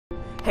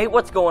Hey,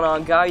 what's going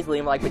on, guys?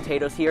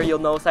 LiamLikePotatoes here. You'll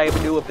notice I have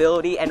a new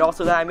ability, and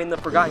also that I'm in the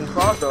Forgotten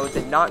Crossroads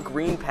and not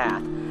Green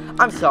Path.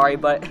 I'm sorry,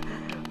 but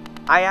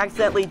I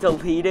accidentally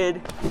deleted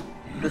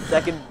the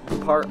second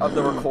part of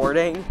the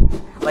recording,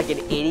 like an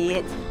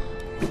idiot,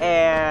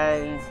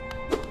 and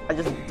I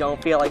just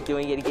don't feel like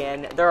doing it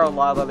again. There are a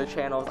lot of other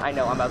channels. I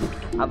know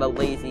I'm a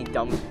lazy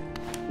dumb,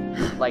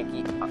 like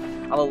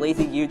I'm a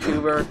lazy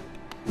YouTuber,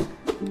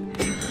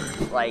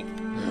 like,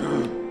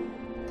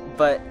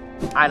 but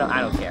I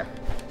don't care.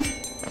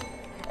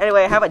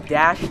 Anyway, I have a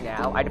dash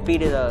now. I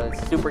defeated a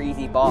super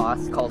easy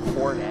boss called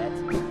Hornet,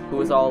 who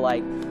was all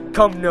like,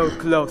 "Come no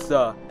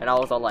closer," and I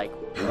was all like,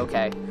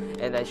 "Okay."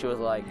 And then she was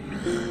like,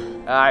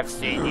 "I've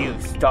seen you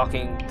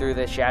stalking through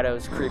the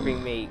shadows,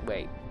 creeping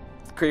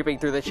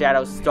through the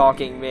shadows,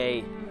 stalking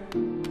me."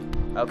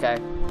 Okay.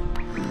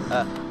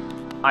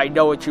 I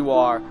know what you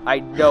are. I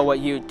know what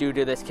you do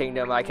to this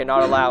kingdom. I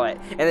cannot allow it.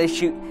 And then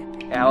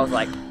and I was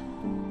like,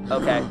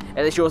 okay. And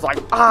then she was like,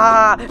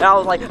 "Ah!" And I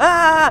was like,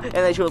 "Ah!" And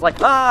then she was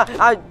like,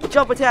 "Ah!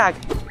 Jump attack!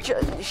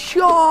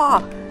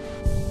 Shaw!"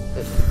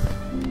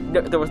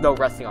 There was no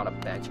resting on a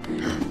bench.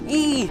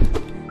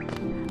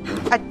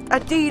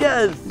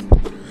 Adidas!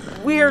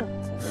 Weird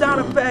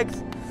sound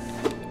effects!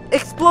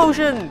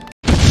 Explosion!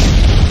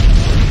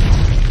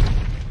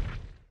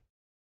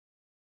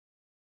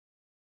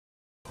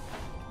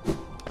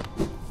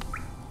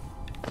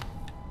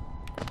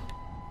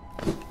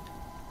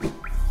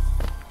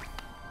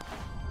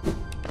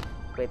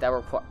 Wait, that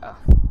report.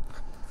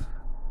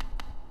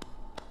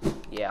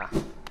 Yeah.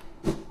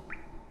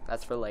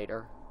 That's for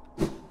later.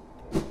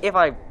 If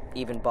I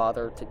even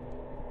bother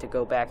to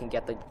go back and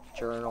get the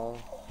journal.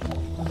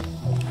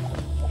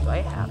 Do I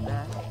have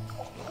that?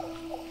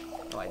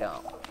 No, I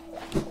don't.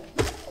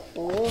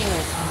 Ooh.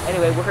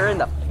 Anyway, we're here in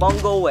the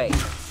fungal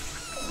waste,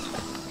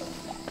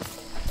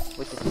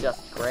 which is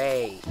just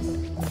great.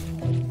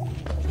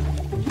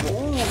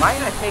 Ooh, why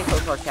did I say so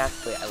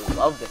sarcastically? I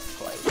love this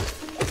place.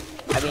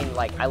 I mean,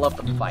 like, I love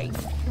the fight.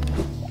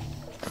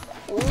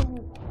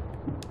 Ooh.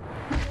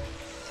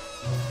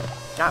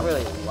 Not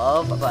really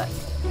love, but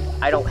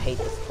I don't hate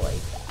this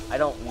place. I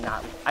don't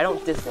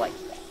dislike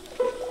it.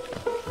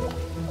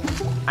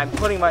 I'm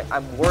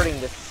wording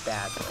this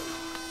badly.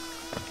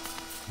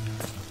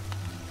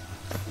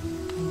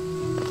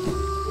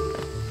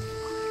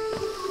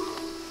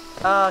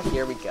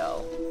 Here we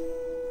go.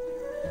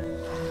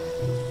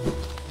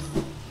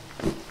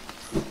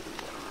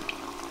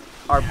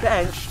 Our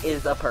bench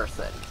is a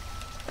person.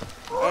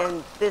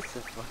 And this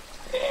is what...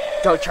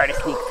 Don't try to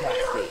sneak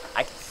past me.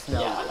 I can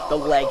smell the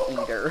leg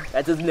eater.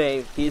 That's his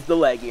name. He's the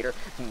leg eater.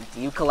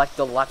 Do you collect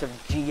a lot of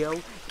Geo?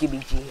 Give me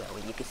Geo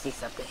and you can see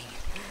something.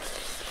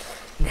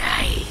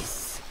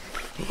 Nice.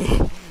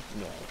 Nice.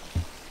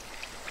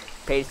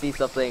 Pay to see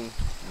something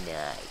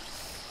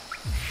nice.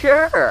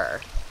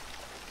 Sure.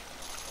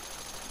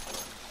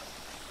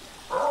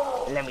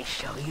 Let me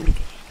show you again.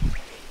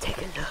 Take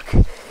a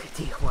look.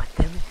 Do you want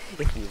them?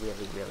 If you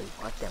really, really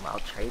want them, I'll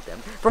trade them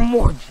for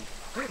more G.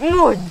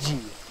 More G.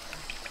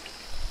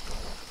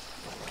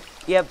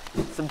 You have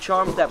some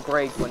charms that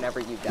break whenever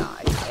you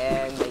die,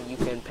 and then you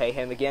can pay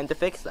him again to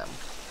fix them.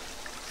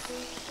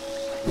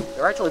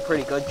 They're actually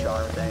pretty good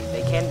charms, and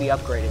they can be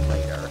upgraded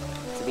later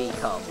to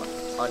become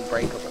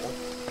unbreakable.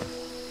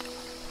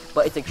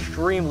 But it's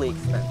extremely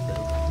expensive.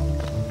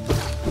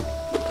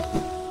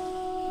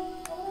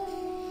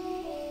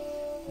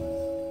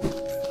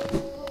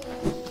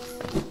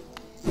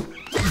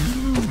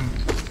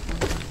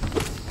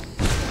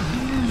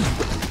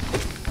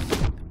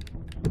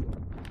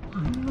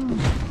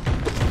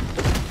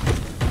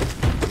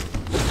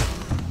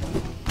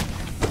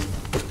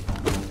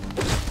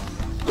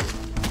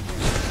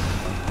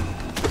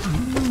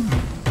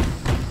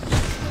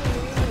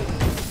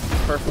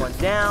 First one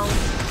down.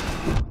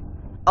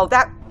 Oh,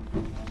 that...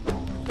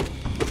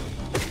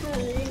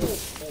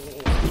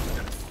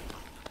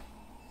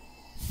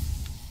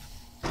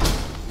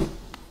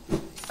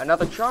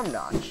 Another charm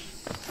notch.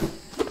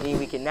 Meaning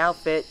we can now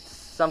fit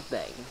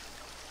something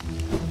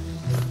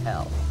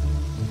else.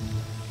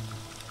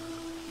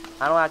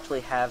 I don't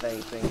actually have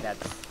anything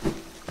that's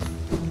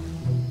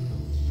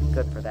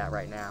good for that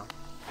right now.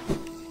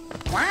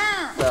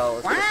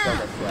 So, let's just go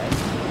this way.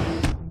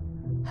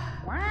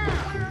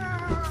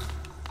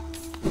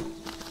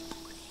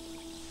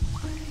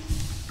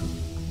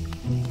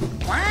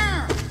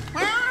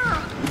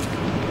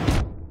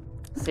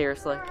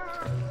 Seriously?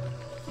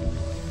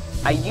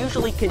 I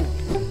usually can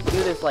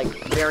do this, like,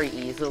 very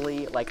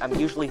easily. Like, I'm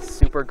usually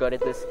super good at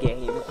this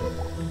game.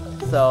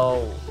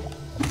 So,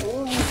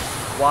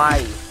 why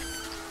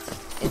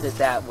is it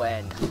that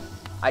when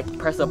I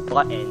press a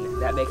button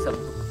that makes a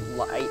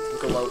light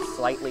glow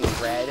slightly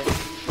red,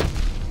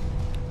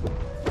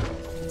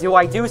 do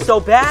I do so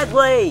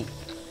badly?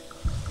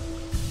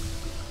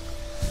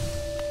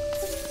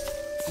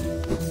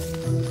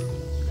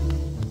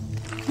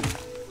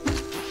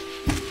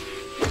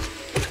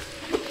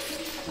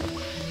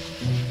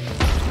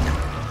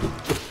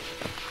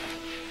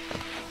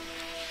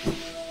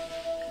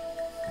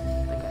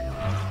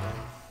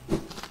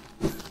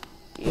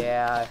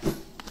 Yeah.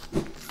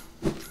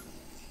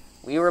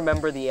 We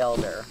remember the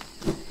Elder.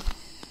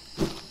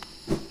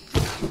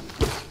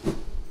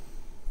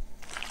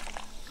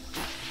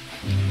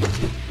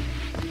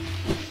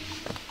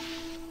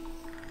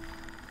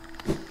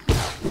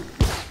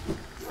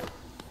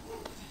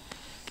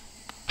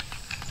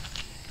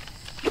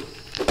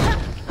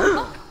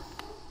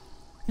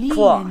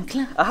 Claw.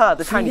 Aha,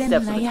 the tiny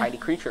steps of a tiny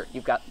creature.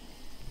 You got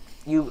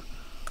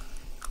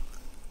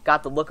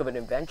the look of an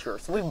adventurer,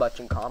 so we've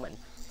much in common.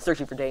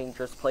 Searching for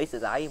dangerous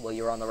places, well,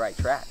 you're on the right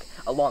track.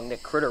 A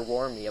long-necked critter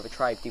warned me of a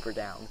tribe deeper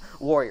down.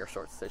 Warrior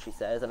sorts, so she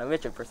says, and I'm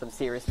itching for some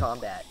serious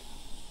combat.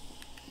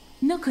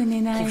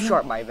 Keep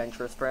sharp, my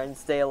adventurous friend.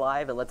 Stay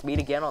alive, and let's meet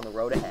again on the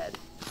road ahead.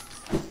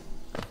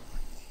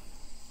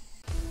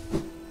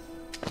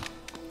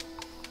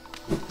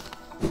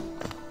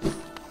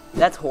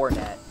 That's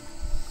Hornet,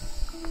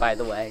 by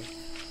the way.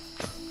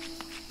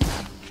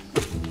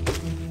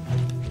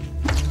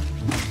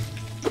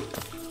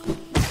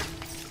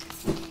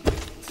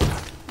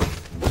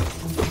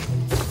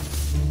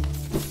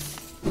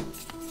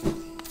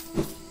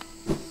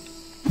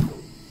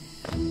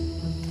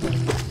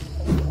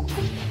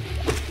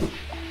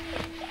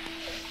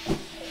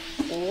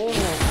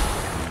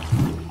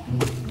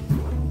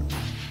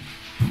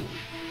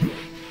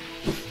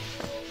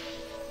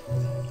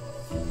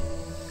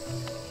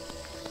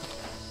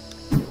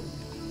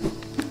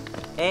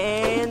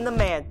 And the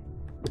Mantis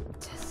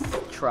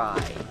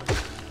tried.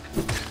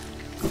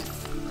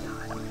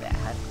 God, I'm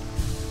bad.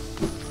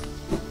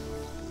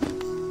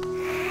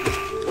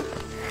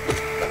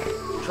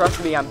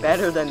 Trust me, I'm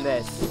better than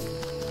this.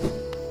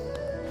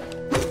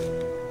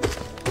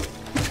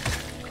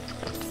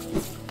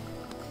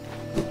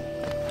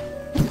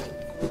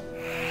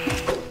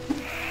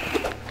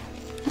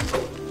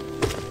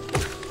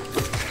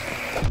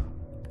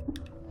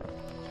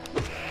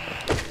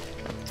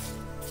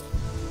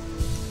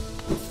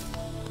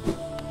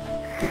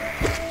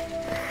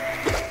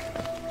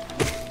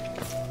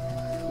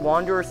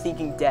 Wanderer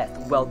seeking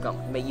death, welcome.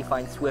 May you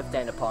find swift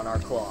end upon our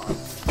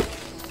claws.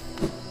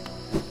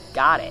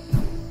 Got it.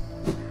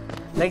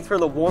 Thanks for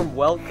the warm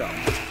welcome.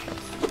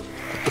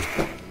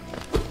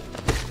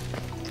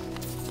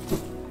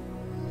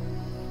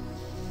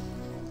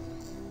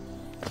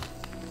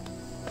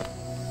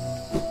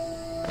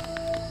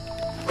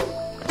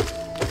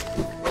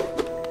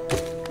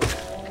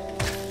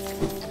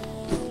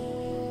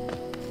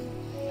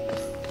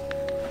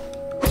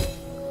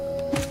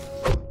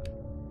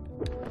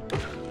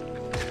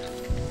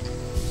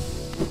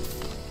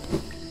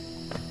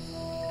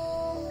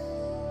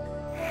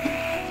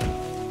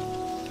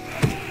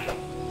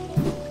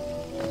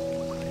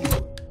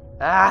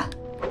 Ah!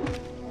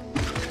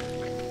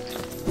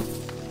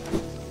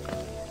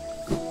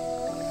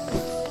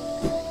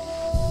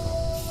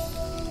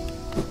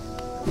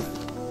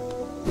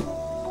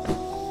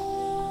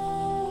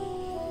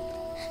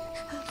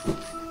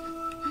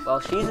 Well,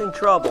 she's in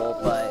trouble,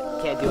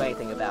 but can't do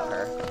anything about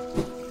her.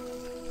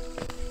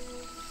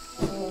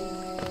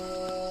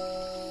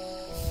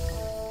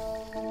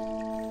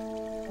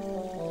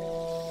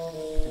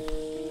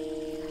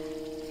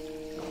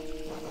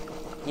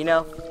 You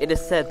know, it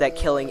is said that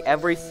killing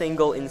every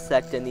single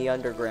insect in the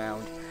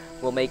underground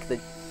will make the...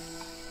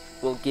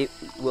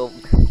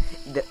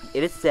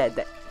 It is said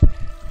that...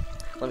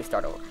 Let me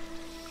start over.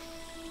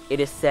 It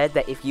is said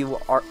that if you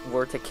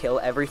were to kill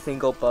every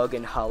single bug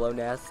in Hollow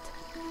Nest,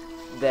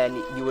 then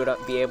you would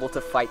be able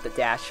to fight the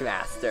Dash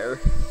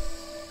Master.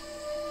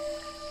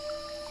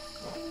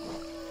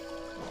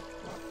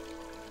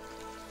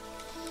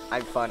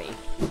 I'm funny.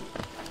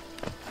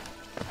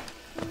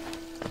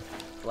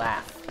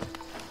 Laugh.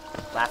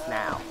 Laugh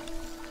now.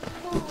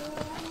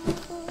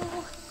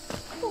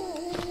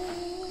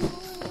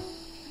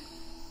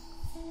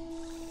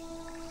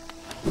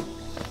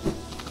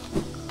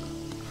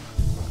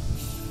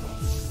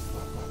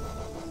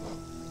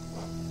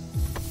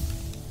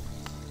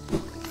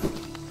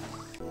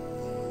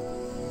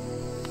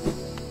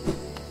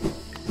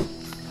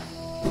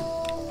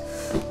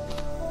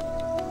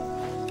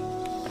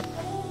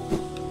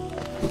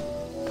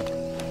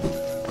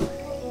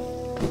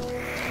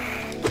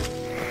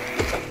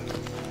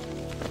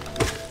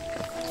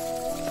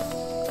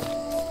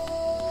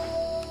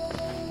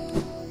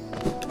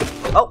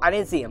 Oh, I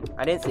didn't see him.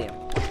 I didn't see him.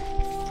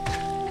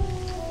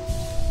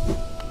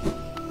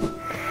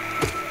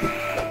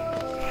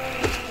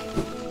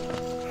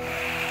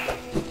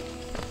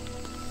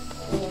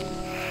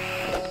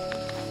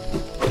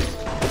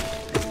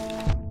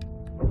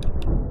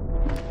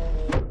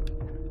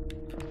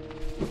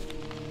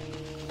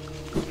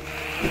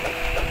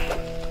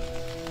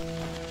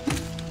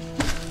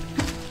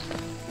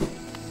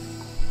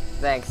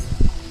 Thanks.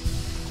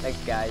 Thanks,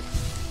 guys.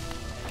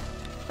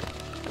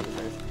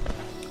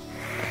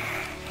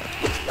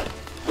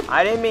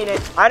 I didn't mean it.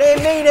 I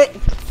didn't mean it.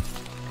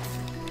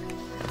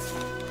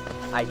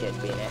 I did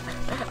mean it.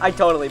 I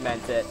totally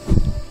meant it.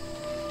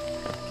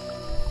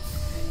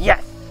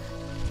 Yes.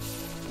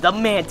 The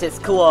Mantis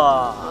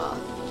Claw.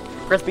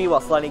 Press B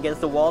while sliding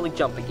against the wall and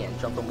jump again.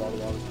 Jump from wall to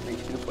wall to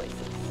reach new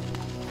places.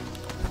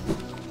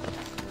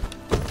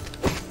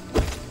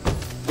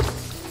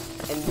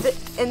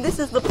 And this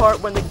is the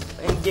part when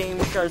the game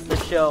starts to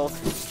show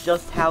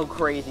just how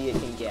crazy it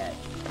can get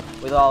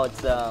with all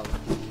its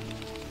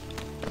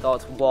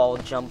wall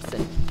jumps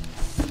and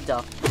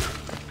stuff.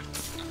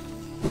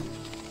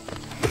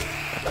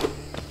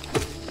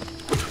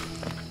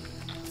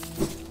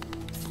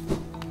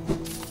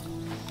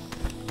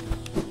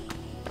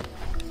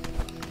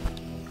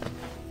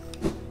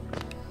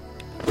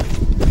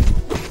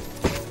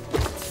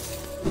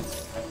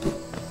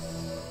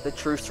 The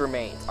truce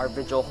remains. Our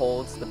vigil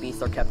holds. The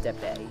beasts are kept at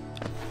bay.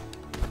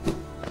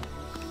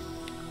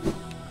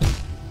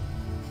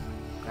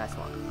 Nice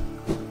one.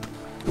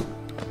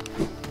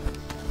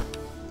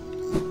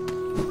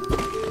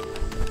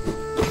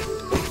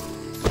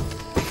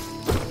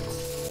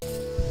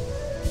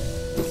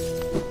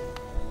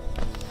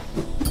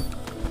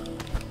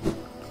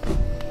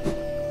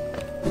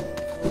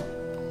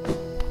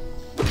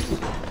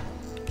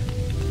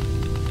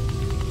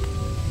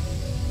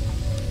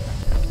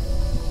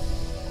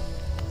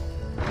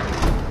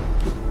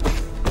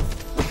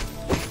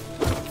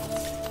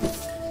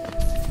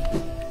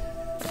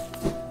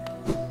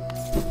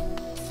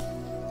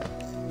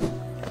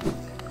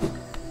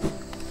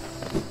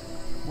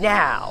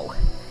 Now,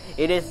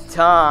 it is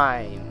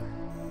time.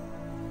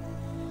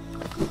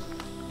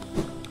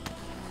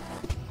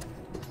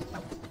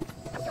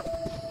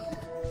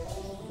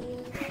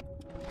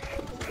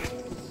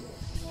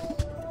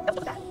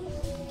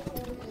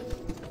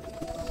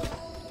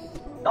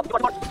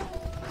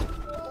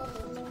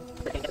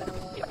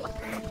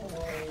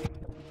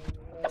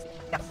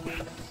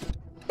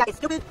 That is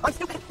stupid. I'm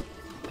stupid.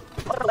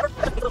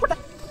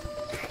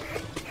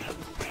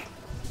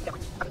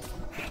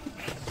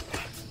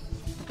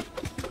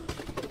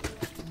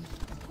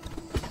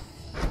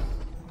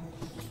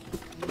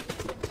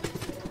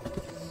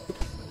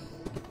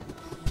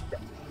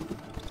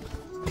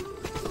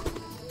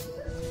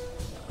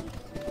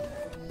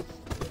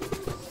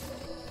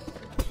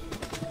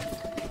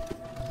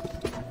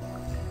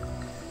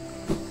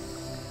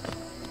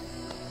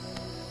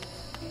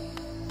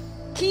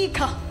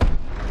 Kika.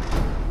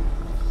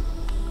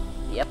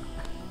 Yep.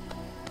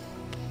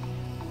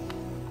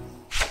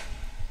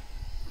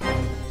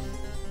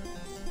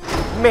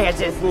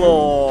 Mantis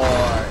Lord.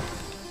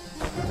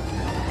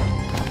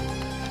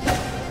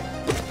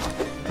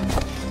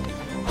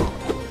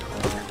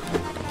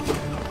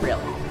 Really?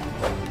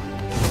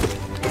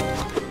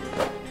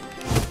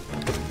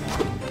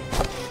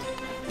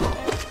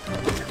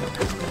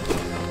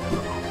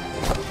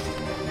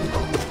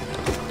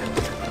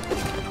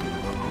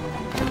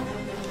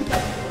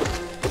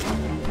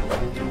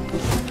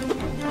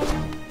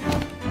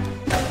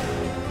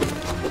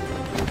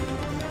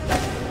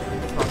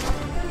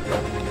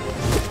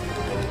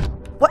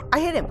 What? I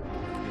hit him.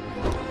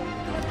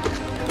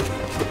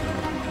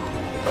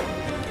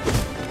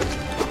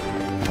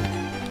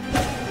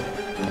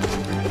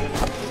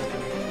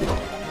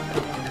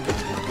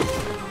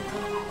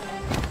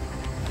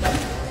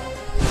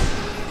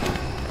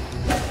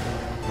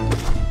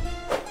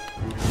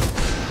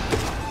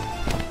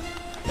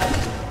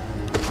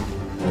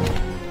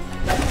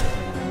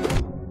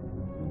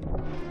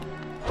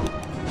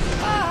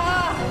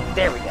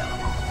 There we go.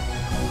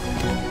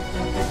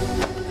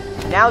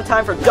 Now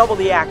time for double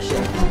the action.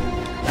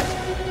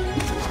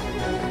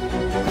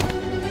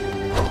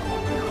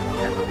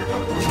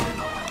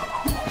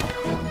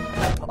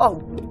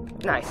 Oh,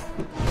 nice.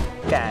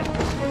 Bad.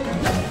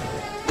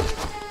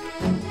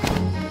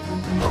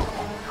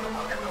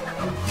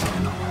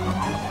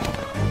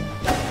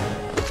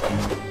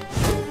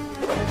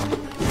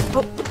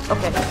 Oh,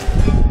 okay.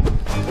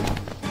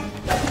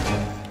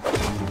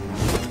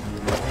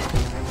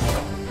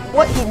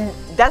 What?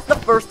 That's the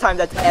first time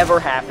that's ever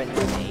happened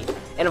to me.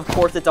 And of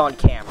course it's on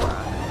camera.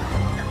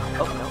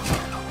 Oh,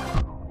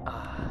 no.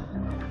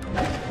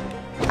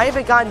 I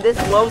haven't gotten this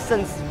low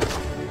since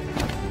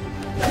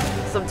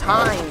some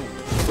time.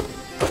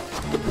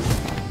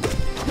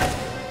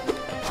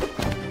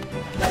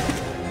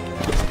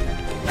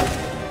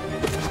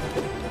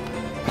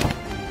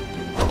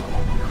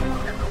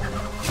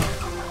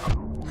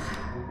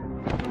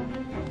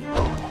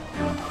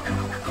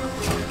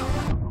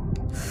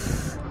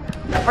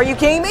 Are you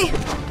kidding me?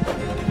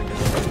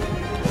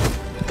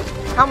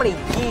 How many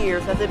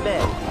years has it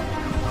been?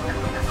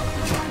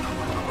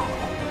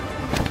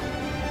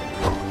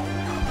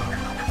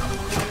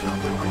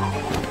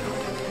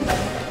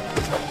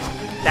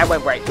 That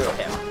went right through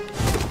him.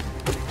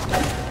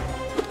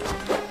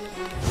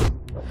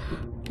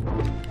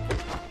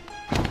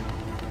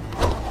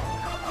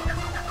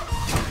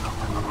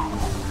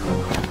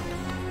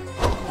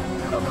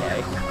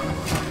 Okay.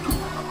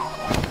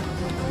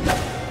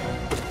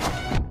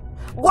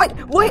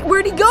 What? Wait,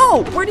 where'd he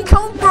go? Where'd he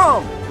come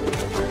from?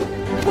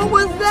 What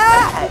was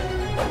that?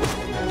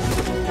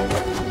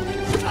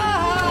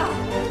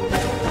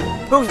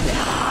 Who's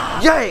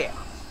that? Yeah!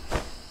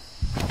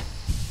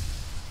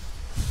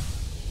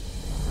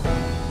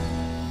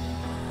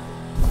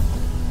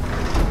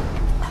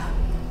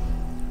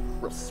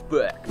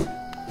 Respect.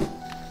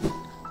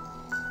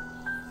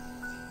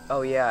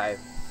 Oh yeah,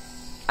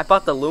 I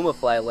bought the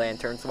Lumafly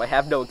lantern, so I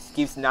have no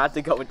excuse not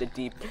to go into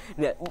deep.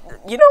 You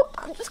know,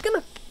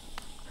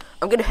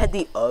 I'm gonna head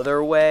the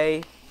other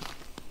way.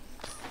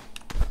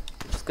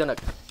 I'm just gonna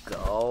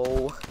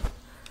go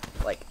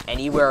like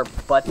anywhere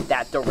but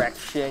that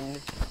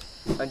direction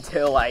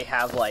until I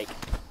have like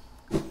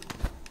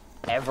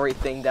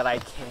everything that I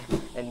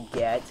can and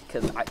get,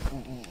 because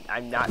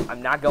I'm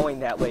not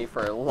going that way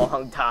for a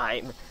long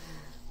time.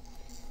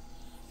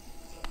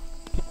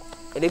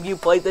 And if you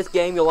played this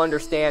game, you'll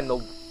understand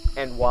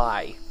and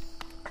why.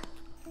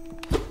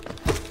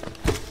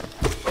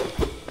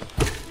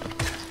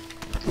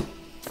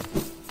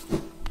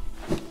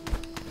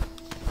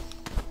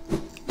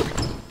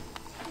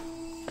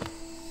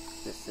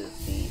 This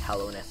is the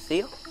Hallownest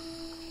seal.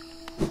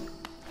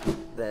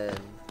 Then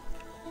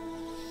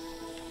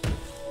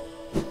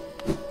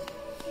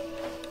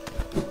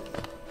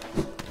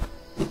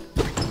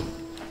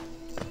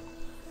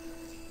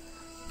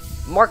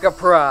Mark of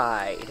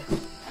Pride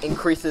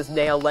increases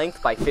nail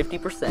length by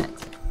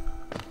 50%.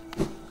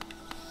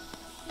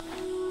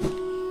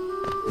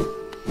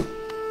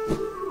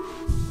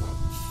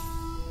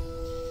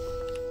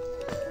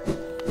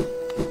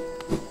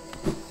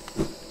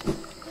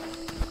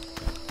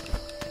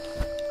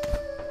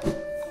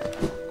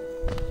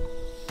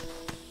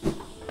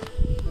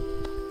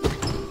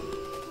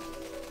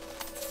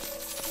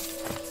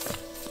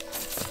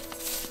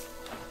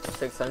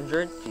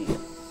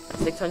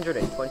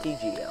 $620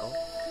 GL.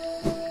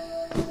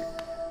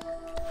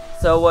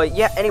 So,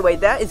 yeah, anyway,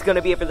 that is going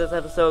to be it for this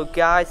episode,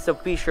 guys. So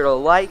be sure to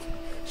like,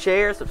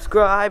 share,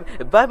 subscribe,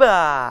 and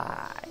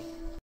bye-bye!